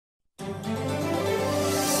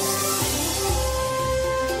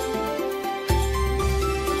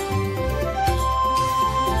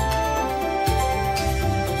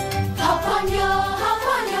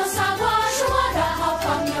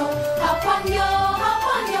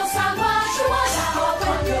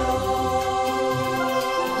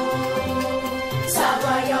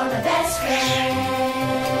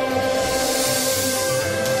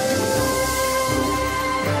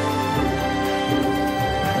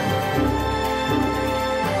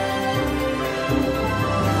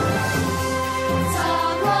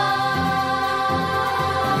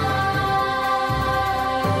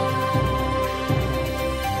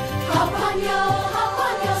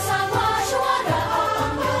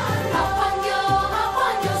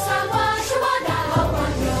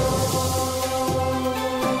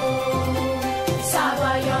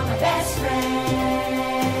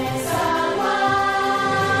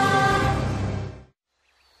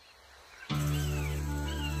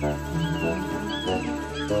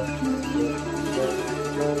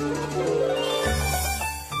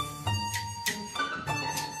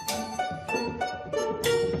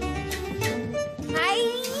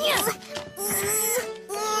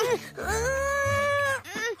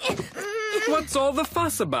What's all the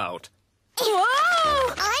fuss about?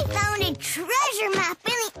 Whoa! I found a treasure map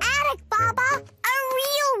in the attic, Baba. A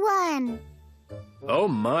real one. Oh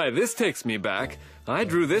my, this takes me back. I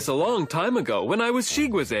drew this a long time ago when I was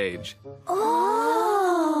Shigwa's age.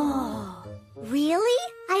 Oh!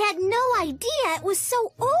 Really? I had no idea it was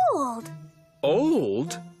so old.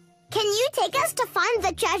 Old? Can you take us to find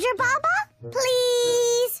the treasure, Baba?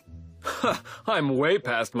 Please? I'm way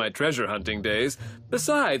past my treasure hunting days.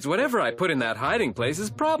 Besides, whatever I put in that hiding place is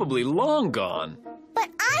probably long gone. But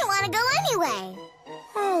I want to go anyway.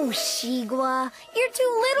 Oh, Shigwa, you're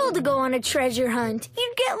too little to go on a treasure hunt.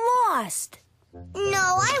 You'd get lost.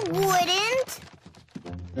 No, I wouldn't.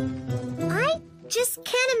 I just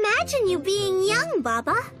can't imagine you being young,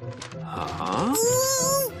 Baba. Huh?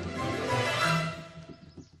 Ooh.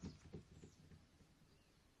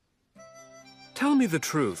 Tell me the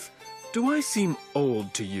truth. Do I seem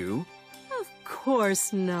old to you? Of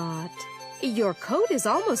course not. Your coat is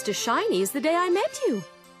almost as shiny as the day I met you.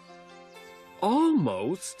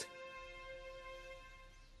 Almost?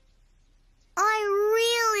 I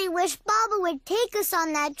really wish Baba would take us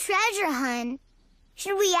on that treasure hunt.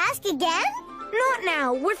 Should we ask again? Not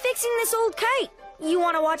now. We're fixing this old kite. You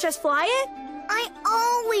want to watch us fly it? I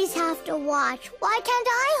always have to watch. Why can't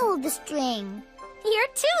I hold the string?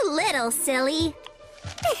 You're too little, silly.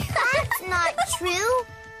 That's not true.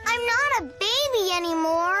 I'm not a baby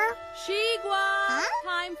anymore. Shigwa,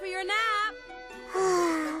 time for your nap.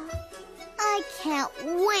 I can't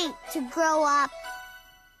wait to grow up.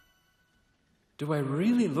 Do I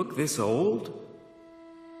really look this old?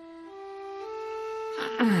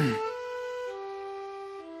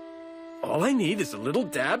 All I need is a little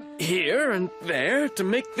dab here and there to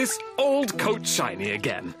make this old coat shiny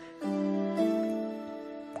again.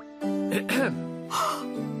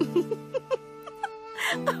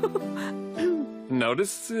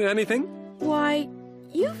 Notice anything? Why,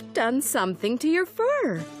 you've done something to your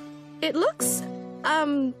fur. It looks,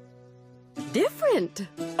 different.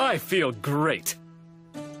 I feel great.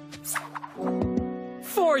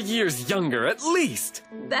 4 years younger, at least.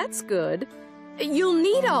 That's good. You'll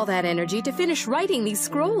need all that energy to finish writing these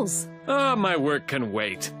scrolls. Ah, my work can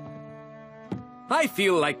wait. I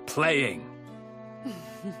feel like playing.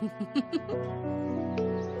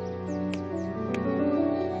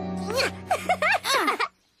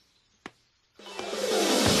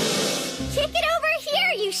 Kick it over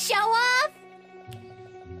here, you show-off!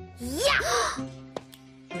 Yeah!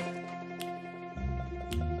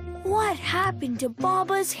 What happened to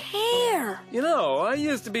Baba's hair? You know, I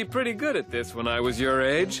used to be pretty good at this when I was your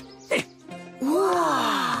age.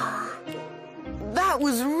 That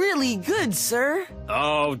was really good, sir.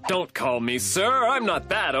 Oh, don't call me sir. I'm not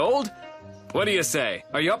that old. What do you say?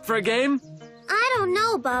 Are you up for a game? I don't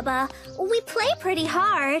know, Baba. We play pretty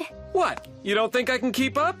hard. What? You don't think I can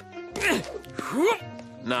keep up?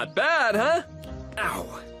 Not bad, huh?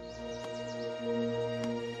 Ow.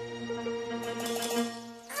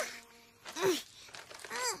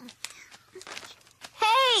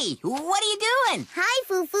 Hey, what are you doing? Hi,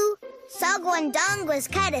 Fufu. Sagwa and Dong was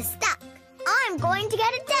kind of stuck. I'm going to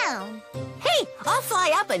get it down. Hey, I'll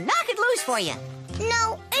fly up and knock it loose for you.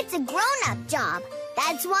 No, it's a grown-up job.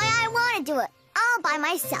 That's why I want to do it all by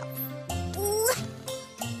myself. Ooh.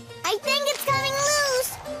 I think it's coming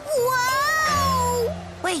loose. Whoa!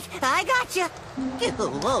 Wait, I got you.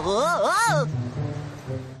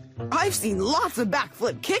 I've seen lots of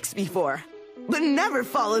backflip kicks before, but never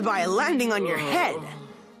followed by a landing on your head.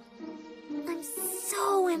 I'm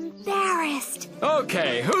so embarrassed.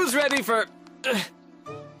 Okay, who's ready for...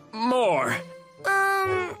 more?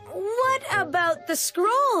 What about the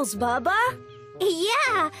scrolls, Baba?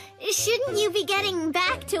 Yeah, shouldn't you be getting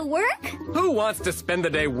back to work? Who wants to spend the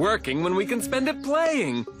day working when we can spend it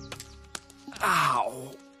playing?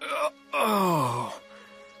 Ow.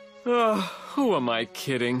 Who am I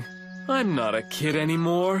kidding? I'm not a kid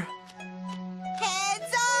anymore.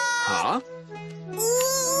 Heads up! Huh?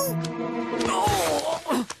 Ooh.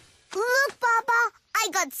 Look, Papa. I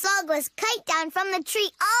got Sagwa's kite down from the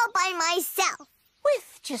tree all by myself.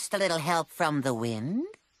 With just a little help from the wind.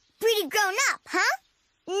 Pretty grown up, huh?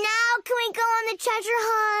 Now can we go on the treasure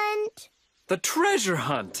hunt? The treasure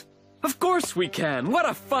hunt. Of course we can. What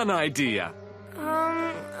a fun idea.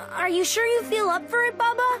 Are you sure you feel up for it,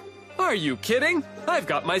 Baba? Are you kidding? I've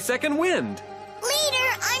got my second wind.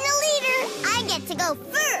 Leader, I'm the leader. I get to go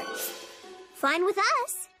first. Fine with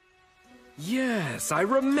us. Yes, I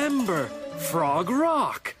remember. Frog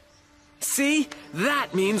Rock. See?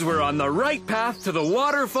 That means we're on the right path to the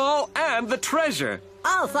waterfall and the treasure.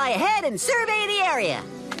 I'll fly ahead and survey the area.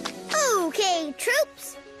 Okay,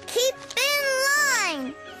 troops. Keep in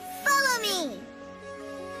line. Follow me!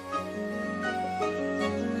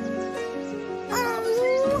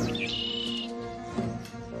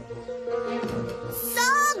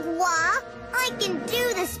 Sagwa! I can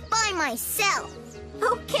do this by myself.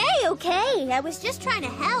 Okay. I was just trying to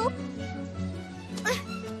help.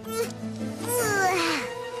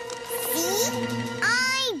 See?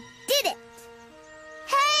 I did it!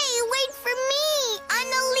 Hey, wait for me! I'm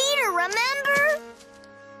the leader, remember?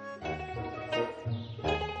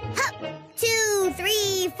 Hup! 2,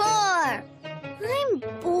 3, 4. I'm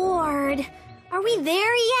bored. Are we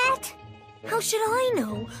there yet? How should I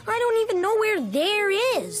know? I don't even know where there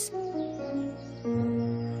is.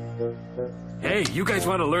 Hey, you guys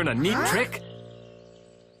want to learn a neat trick?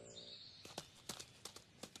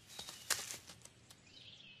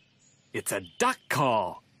 It's a duck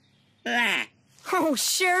call. Oh,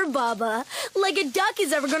 sure, Bubba. Like a duck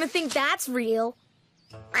is ever gonna think that's real.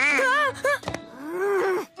 I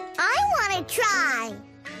want to try.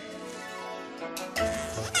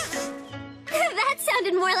 That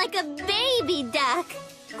sounded more like a baby duck.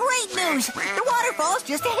 Great news! The waterfall's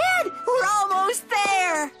just ahead! We're almost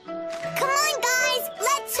there! Come on, guys,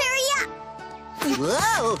 let's hurry up.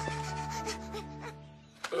 Whoa!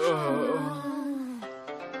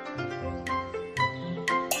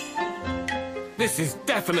 This is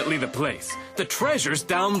definitely the place. The treasure's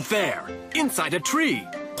down there, inside a tree.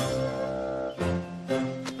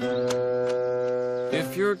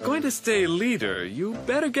 If you're going to stay leader, you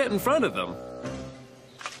better get in front of them.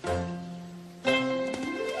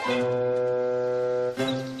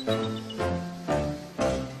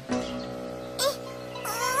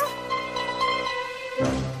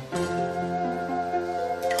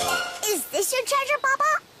 Is this your treasure,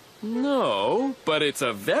 Papa? No, but it's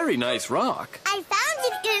a very nice rock. I found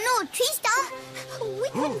it in an old tree stump. We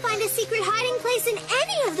couldn't find a secret hiding place in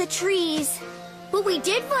any of the trees. But we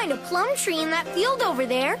did find a plum tree in that field over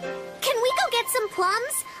there. Can we go get some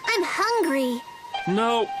plums? I'm hungry.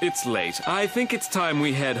 No, it's late. I think it's time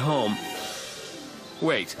we head home.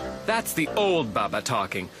 Wait, that's the old Baba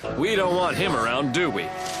talking. We don't want him around, do we?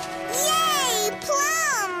 Yay,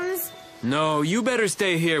 plums! No, you better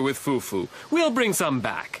stay here with Fufu. We'll bring some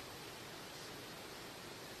back.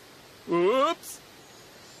 Oops.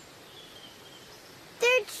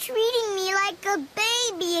 They're treating me like a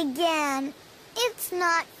baby again. It's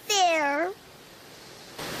not fair.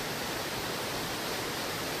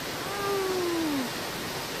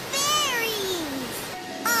 Fairies!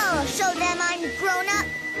 I'll show them I'm grown up.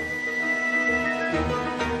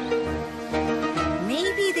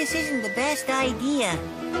 Maybe this isn't the best idea.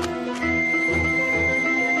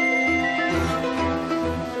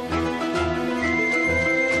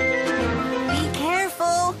 Be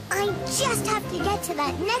careful! I just have to get to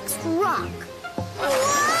that next rock.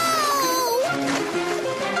 Whoa!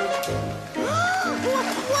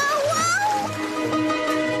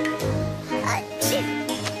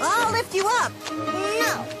 I'll lift you up!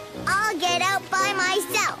 No, I'll get out by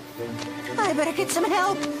myself. I better get some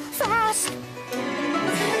help! Fast!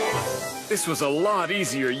 This was a lot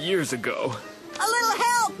easier years ago. A little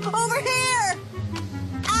help! Over here!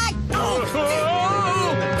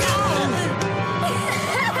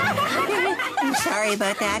 I'm sorry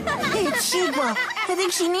about that. It's Sagwa. I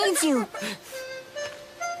think she needs you.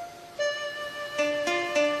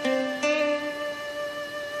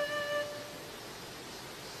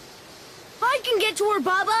 I can get to her,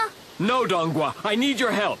 Baba. No, Dongwa, I need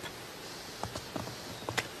your help.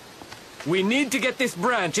 We need to get this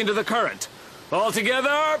branch into the current. All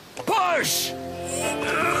together, push!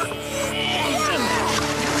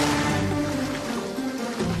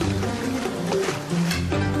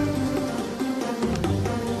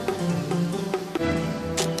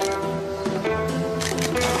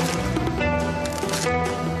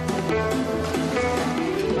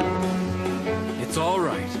 It's all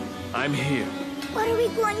right. I'm here. What are we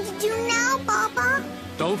going to do now, Papa?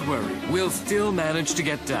 Don't worry, we'll still manage to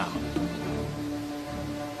get down.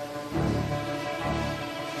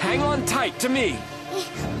 Hang on tight to me.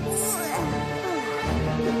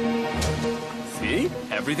 See?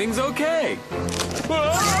 Everything's okay.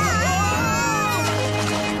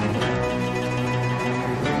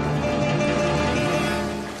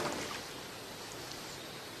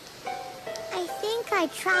 I think I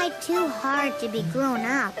tried too hard to be grown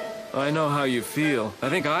up. I know how you feel. I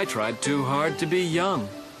think I tried too hard to be young.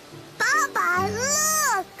 Papa,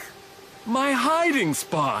 look! My hiding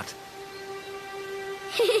spot!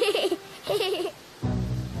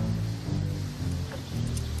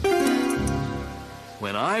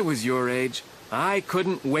 When I was your age, I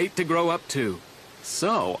couldn't wait to grow up too.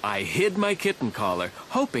 So I hid my kitten collar,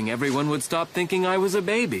 hoping everyone would stop thinking I was a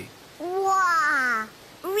baby. Wow!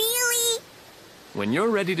 When you're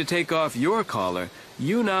ready to take off your collar,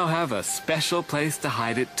 you now have a special place to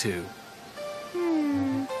hide it too.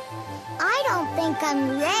 I don't think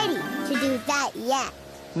I'm ready to do that yet.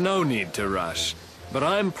 No need to rush. But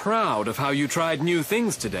I'm proud of how you tried new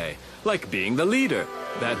things today, like being the leader.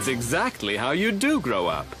 That's exactly how you do grow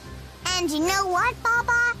up. And you know what,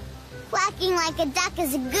 Papa? Quacking like a duck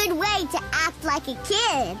is a good way to act like a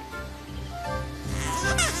kid.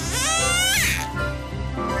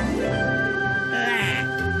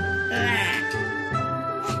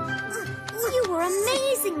 You were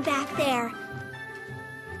amazing back there.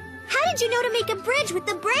 How did you know to make a bridge with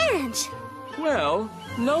the branch? Well,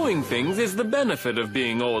 knowing things is the benefit of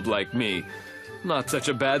being old like me. Not such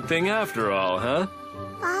a bad thing after all, huh?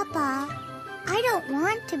 Papa, I don't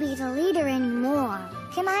want to be the leader anymore.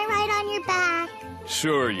 Can I ride on your back?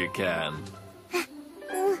 Sure you can.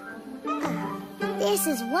 This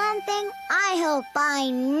is one thing I hope I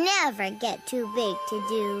never get too big to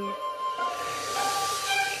do.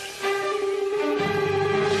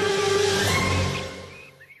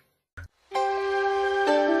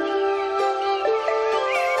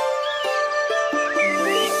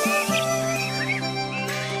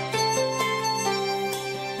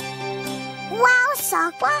 Wow,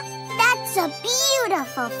 Sagwa, that's a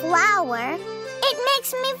beautiful flower. It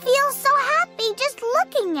makes me feel so happy just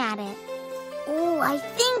looking at it. Oh, I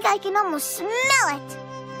think I can almost smell it.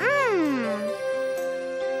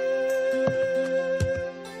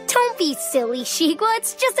 Don't be silly, Sagwa.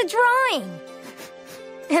 It's just a drawing.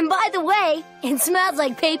 And by the way, it smells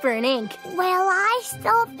like paper and ink. Well, I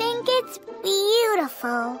still think it's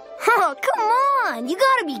beautiful. Oh, come on. You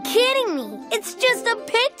gotta be kidding me. It's just a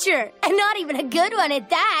picture, and not even a good one at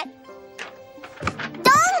that.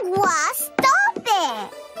 Dongwa, stop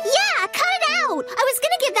it! Yeah, cut it out. I was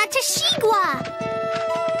gonna give that to Sagwa.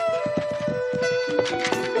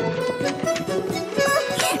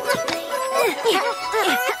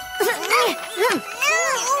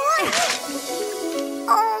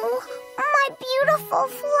 Oh, my beautiful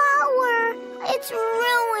flower. It's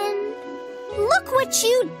ruined. Look what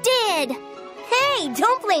you did. Hey,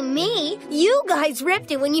 don't blame me. You guys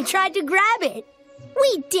ripped it when you tried to grab it.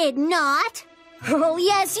 We did not. Oh,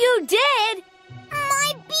 yes, you did.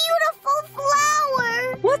 My beautiful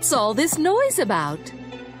flower. What's all this noise about?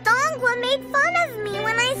 Dongwa made fun of me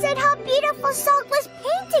when I said how beautiful Sagwa's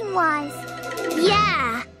painting was.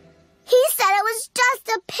 Yeah. He said it was just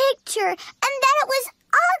a picture and that it was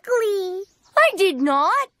ugly. I did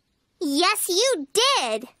not. Yes, you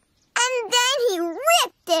did. And then he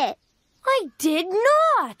ripped it. I did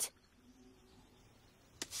not.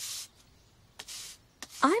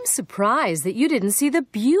 I'm surprised that you didn't see the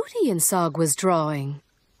beauty in Sagwa's drawing.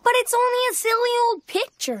 But it's only a silly old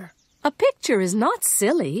picture. A picture is not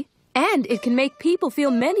silly, and it can make people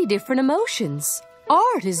feel many different emotions.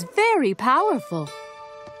 Art is very powerful.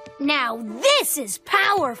 Now this is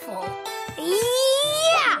powerful.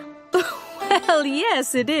 Yeah! Well,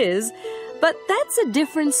 yes, it is. But that's a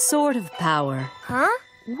different sort of power. Huh?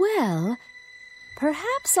 Well,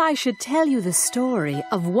 perhaps I should tell you the story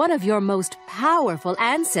of one of your most powerful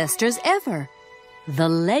ancestors ever. The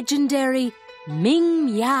legendary Ming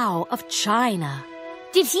Miao of China.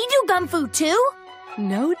 Did he do Kung Fu too?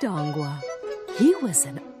 No, Dongwa. He was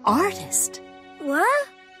an artist. What?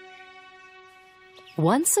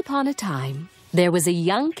 Once upon a time, there was a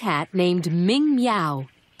young cat named Ming Miao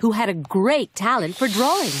who had a great talent for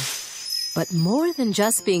drawing. But more than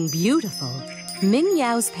just being beautiful, Ming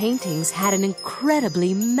Miao's paintings had an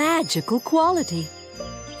incredibly magical quality.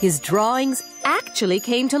 His drawings actually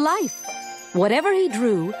came to life. Whatever he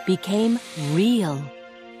drew became real.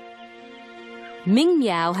 Ming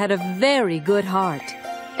Miao had a very good heart,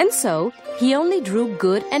 and so he only drew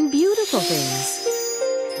good and beautiful things.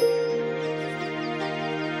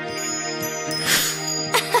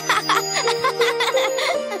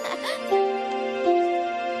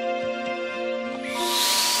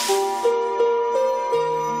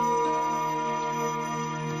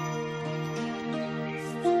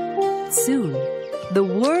 Soon, the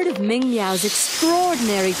word of Ming Miao's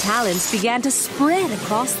extraordinary talents began to spread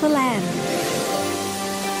across the land.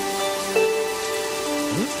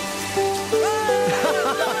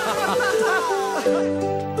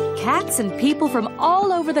 Cats and people from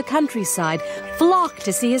all over the countryside flocked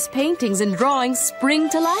to see his paintings and drawings spring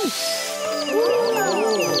to life.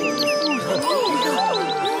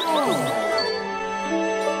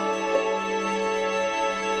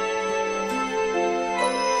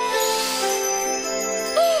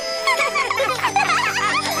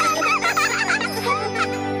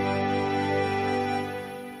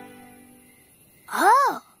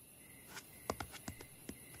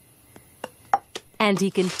 and he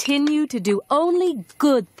continued to do only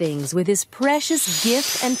good things with his precious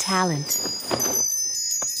gift and talent.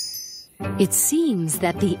 It seems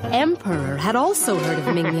that the Emperor had also heard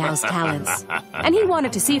of Ming Miao's talents, and he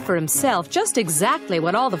wanted to see for himself just exactly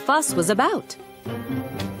what all the fuss was about.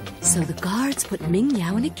 So the guards put Ming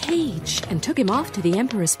Miao in a cage and took him off to the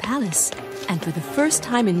Emperor's palace. And for the first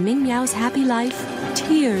time in Ming Miao's happy life,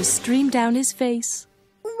 tears streamed down his face.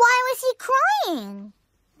 Why was he crying?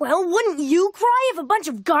 Well, wouldn't you cry if a bunch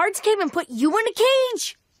of guards came and put you in a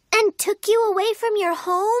cage? And took you away from your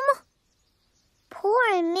home?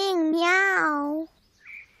 Poor Ming Miao.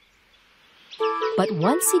 But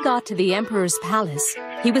once he got to the Emperor's palace,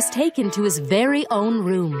 he was taken to his very own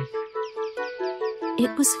room.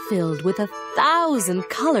 It was filled with 1,000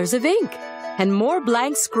 colors of ink and more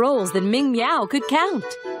blank scrolls than Ming Miao could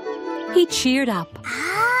count. He cheered up.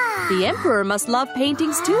 The Emperor must love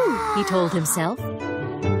paintings too, he told himself.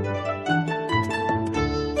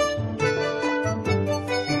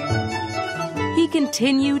 He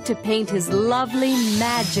continued to paint his lovely,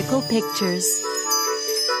 magical pictures.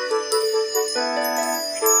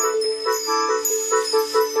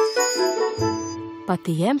 But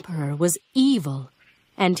the Emperor was evil,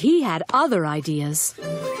 and he had other ideas.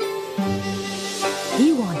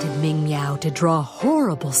 He wanted Ming Miao to draw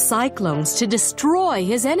horrible cyclones to destroy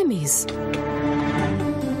his enemies.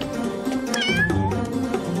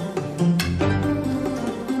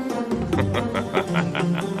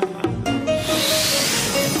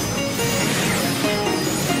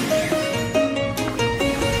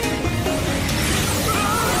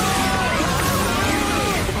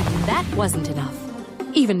 And that wasn't enough.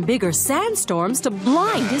 Even bigger sandstorms to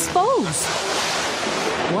blind his foes.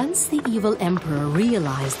 Once the evil Emperor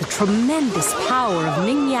realized the tremendous power of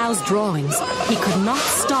Ming Miao's drawings, he could not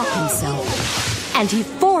stop himself. And he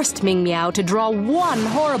forced Ming Miao to draw one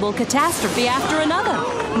horrible catastrophe after another.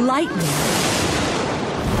 Lightning,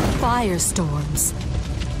 firestorms,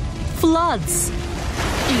 floods,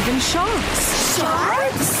 even sharks.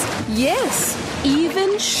 Sharks? Yes,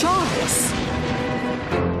 even sharks.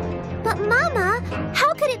 But Mama,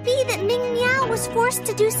 how could it be that Ming Miao was forced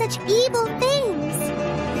to do such evil things?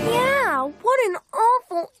 Yeah, what an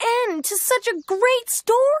awful end to such a great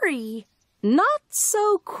story. Not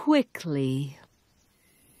so quickly.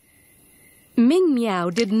 Ming Miao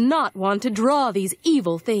did not want to draw these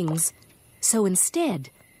evil things, so instead,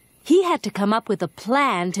 he had to come up with a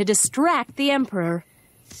plan to distract the Emperor.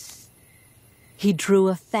 He drew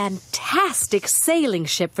a fantastic sailing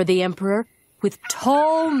ship for the Emperor with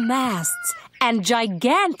tall masts and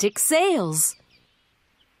gigantic sails.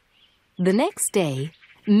 The next day,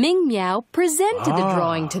 Ming Miao presented the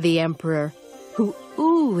drawing to the Emperor, who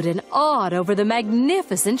oohed and awed over the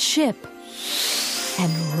magnificent ship.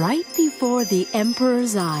 And right before the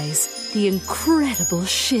Emperor's eyes, the incredible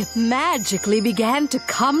ship magically began to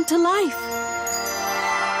come to life.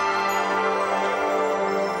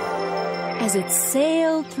 As it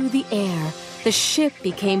sailed through the air, the ship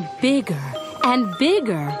became bigger and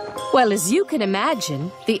bigger. Well, as you can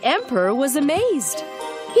imagine, the Emperor was amazed.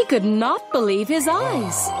 He could not believe his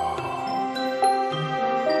eyes.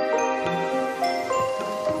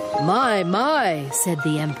 My, said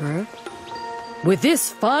the Emperor. With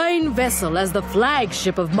this fine vessel as the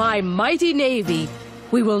flagship of my mighty navy,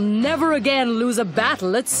 we will never again lose a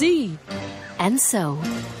battle at sea. And so,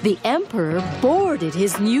 the Emperor boarded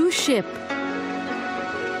his new ship.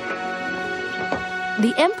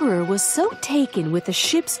 The Emperor was so taken with the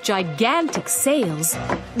ship's gigantic sails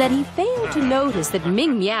that he failed to notice that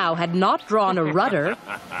Ming Miao had not drawn a rudder,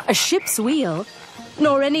 a ship's wheel,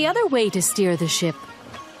 nor any other way to steer the ship.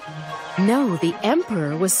 No, the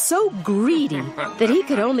Emperor was so greedy that he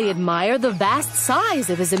could only admire the vast size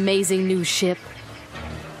of his amazing new ship.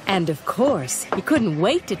 And of course, he couldn't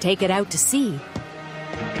wait to take it out to sea.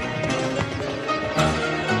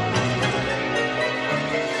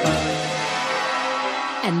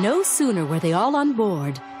 And no sooner were they all on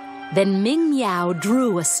board than Ming Miao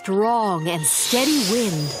drew a strong and steady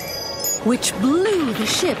wind, which blew the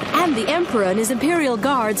ship and the Emperor and his imperial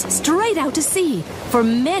guards straight out to sea for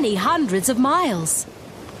many hundreds of miles.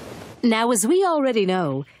 Now, as we already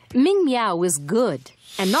know, Ming Miao was good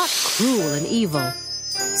and not cruel and evil.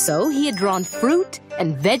 So he had drawn fruit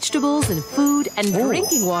and vegetables and food and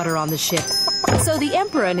drinking water on the ship, so the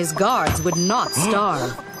Emperor and his guards would not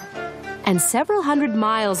starve. And several hundred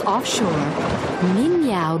miles offshore, Ming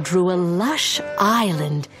Miao drew a lush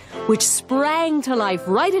island which sprang to life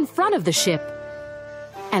right in front of the ship.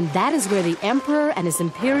 And that is where the Emperor and his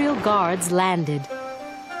imperial guards landed.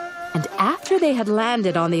 And after they had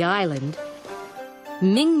landed on the island,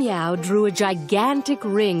 Ming Miao drew a gigantic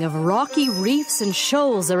ring of rocky reefs and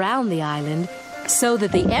shoals around the island so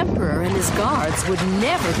that the emperor and his guards would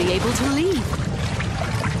never be able to leave.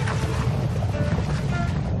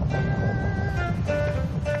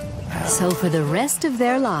 So for the rest of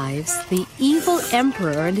their lives, the evil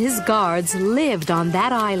emperor and his guards lived on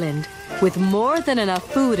that island with more than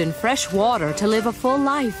enough food and fresh water to live a full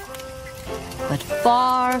life. But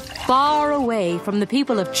far, far away from the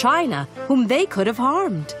people of China whom they could have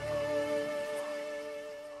harmed.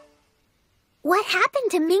 What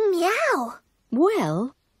happened to Ming Miao?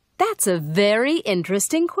 Well, that's a very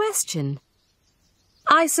interesting question.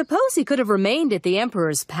 I suppose he could have remained at the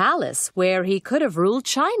emperor's palace where he could have ruled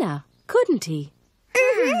China, couldn't he?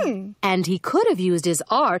 Mm-hmm. And he could have used his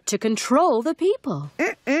art to control the people.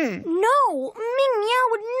 No, Ming Miao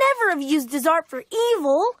would never have used his art for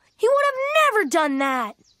evil. He would have never done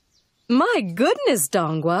that. My goodness,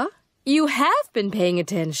 Dongwa, you have been paying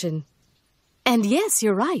attention. And yes,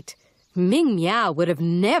 you're right. Ming Miao would have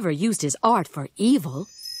never used his art for evil.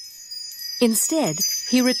 Instead,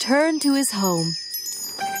 he returned to his home.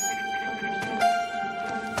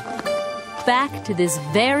 Back to this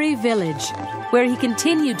very village, where he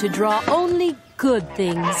continued to draw only good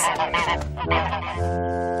things.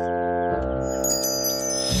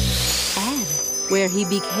 And where he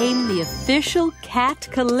became the official cat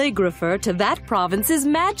calligrapher to that province's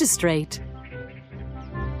magistrate.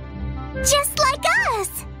 Just like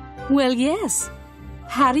us! Well, yes.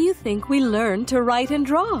 How do you think we learned to write and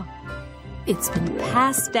draw? It's been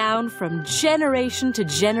passed down from generation to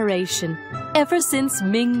generation ever since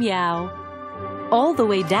Ming Miao, all the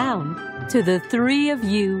way down to the three of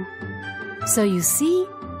you. So you see,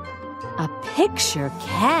 a picture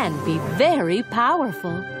can be very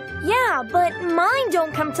powerful. Yeah, but mine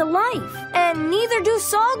don't come to life, and neither do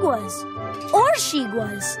Sagwa's or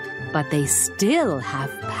Shigwa's. But they still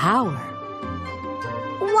have power.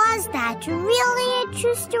 Was that really a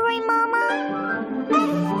true story, Mama?